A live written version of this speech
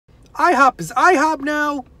IHOP is IHOb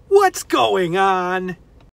now? What's going on?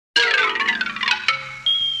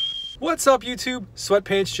 What's up YouTube?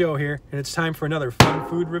 Sweatpants Joe here, and it's time for another fun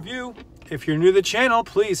food review. If you're new to the channel,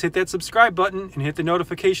 please hit that subscribe button and hit the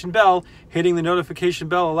notification bell. Hitting the notification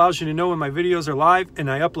bell allows you to know when my videos are live, and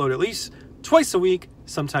I upload at least twice a week,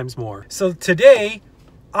 sometimes more. So today,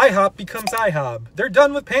 IHOP becomes IHOb. They're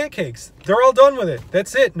done with pancakes. They're all done with it.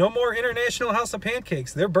 That's it. No more International House of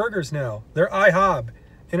Pancakes. They're burgers now. They're IHOb,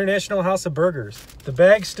 International House of Burgers. The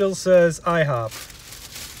bag still says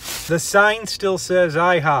IHOP. The sign still says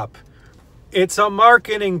IHOP. It's a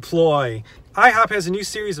marketing ploy. IHOP has a new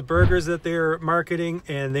series of burgers that they're marketing,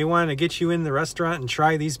 and they want to get you in the restaurant and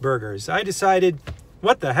try these burgers. I decided,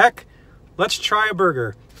 what the heck? Let's try a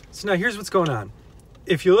burger. So now here's what's going on.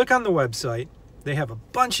 If you look on the website, they have a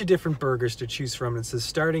bunch of different burgers to choose from, and it says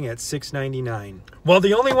starting at $6.99. Well,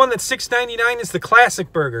 the only one that's $6.99 is the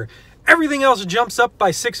Classic Burger. Everything else jumps up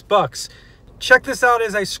by $6. Check this out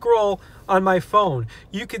as I scroll on my phone.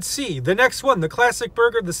 You can see the next one, the Classic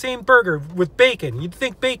Burger, the same burger with bacon. You'd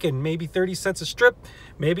think bacon, maybe 30 cents a strip,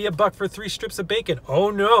 maybe $1 for 3 strips of bacon. Oh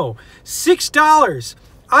no, $6.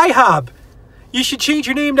 IHOb. You should change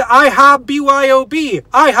your name to IHOb BYOB.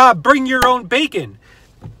 IHOb, bring your own bacon.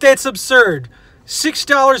 That's absurd.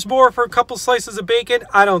 $6 more for a couple slices of bacon?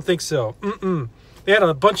 I don't think so. They had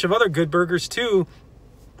a bunch of other good burgers too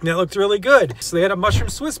that looked really good. So they had a mushroom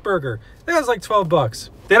Swiss burger. That was like $12.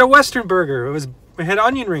 They had a Western burger. It had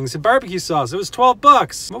onion rings and barbecue sauce. It was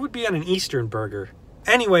 $12. What would be on an Eastern burger?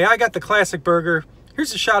 Anyway, I got the Classic Burger.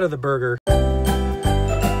 Here's a shot of the burger.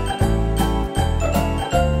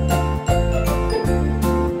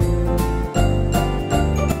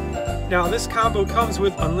 Now this combo comes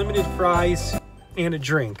with unlimited fries and a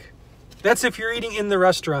drink. That's if you're eating in the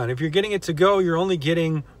restaurant. If you're getting it to go, you're only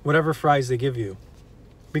getting whatever fries they give you.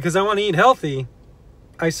 Because I want to eat healthy,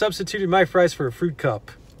 I substituted my fries for a fruit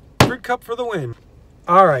cup. Fruit cup for the win.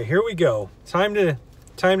 All right, here we go. Time to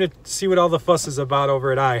see what all the fuss is about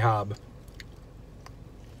over at IHOb.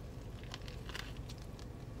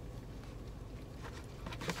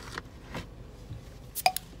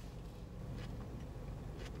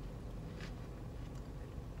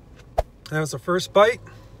 That was the first bite.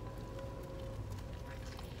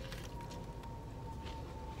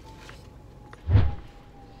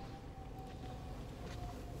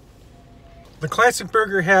 The Classic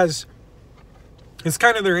Burger it's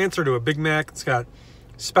kind of their answer to a Big Mac. It's got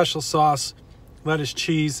special sauce, lettuce,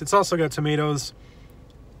 cheese. It's also got tomatoes,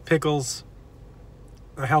 pickles.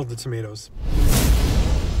 I held the tomatoes.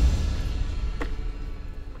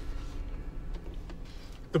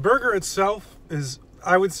 The burger itself is,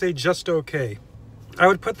 I would say, just okay. I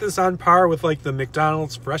would put this on par with like the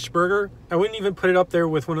McDonald's Fresh Burger. I wouldn't even put it up there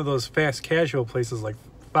with one of those fast casual places like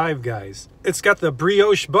Five Guys. It's got the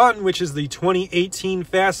brioche bun, which is the 2018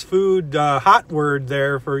 fast food hot word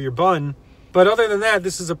there for your bun. But other than that,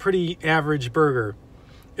 this is a pretty average burger.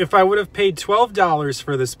 If I would have paid $12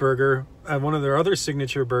 for this burger at one of their other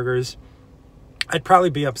signature burgers, I'd probably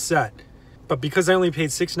be upset. But because I only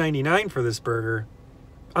paid $6.99 for this burger,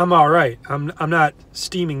 I'm all right. I'm not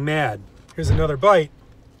steaming mad. Here's another bite.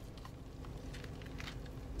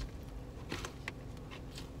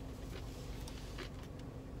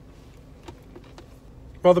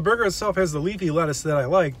 While the burger itself has the leafy lettuce that I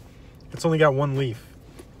like, it's only got one leaf.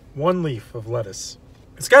 One leaf of lettuce.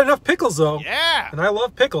 It's got enough pickles though. Yeah! And I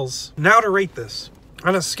love pickles. Now to rate this.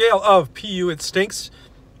 On a scale of PU it stinks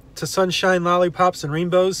to sunshine, lollipops, and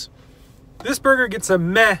rainbows, this burger gets a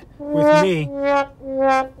meh with me.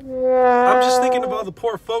 I'm just thinking of all the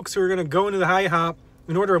poor folks who are going to go into the IHOP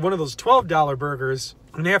and order one of those $12 burgers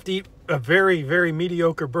and they have to eat a very, very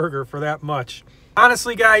mediocre burger for that much.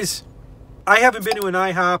 Honestly, guys, I haven't been to an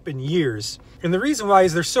IHOP in years. And the reason why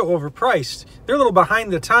is they're so overpriced. They're a little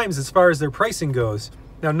behind the times as far as their pricing goes.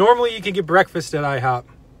 Now, normally you can get breakfast at IHOP,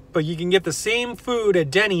 but you can get the same food at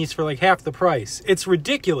Denny's for like half the price. It's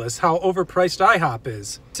ridiculous how overpriced IHOP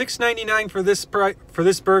is. $6.99 for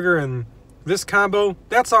this burger and this combo,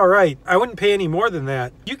 that's all right. I wouldn't pay any more than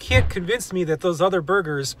that. You can't convince me that those other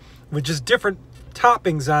burgers with just different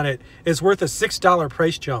toppings on it is worth a $6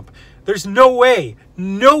 price jump. There's no way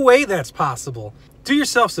that's possible. Do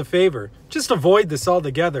yourselves a favor. Just avoid this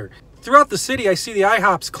altogether. Throughout the city, I see the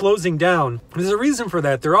IHOPs closing down. There's a reason for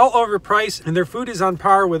that. They're all overpriced and their food is on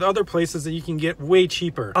par with other places that you can get way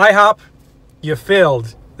cheaper. IHOP, you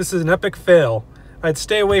failed. This is an epic fail. I'd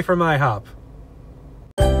stay away from IHOP.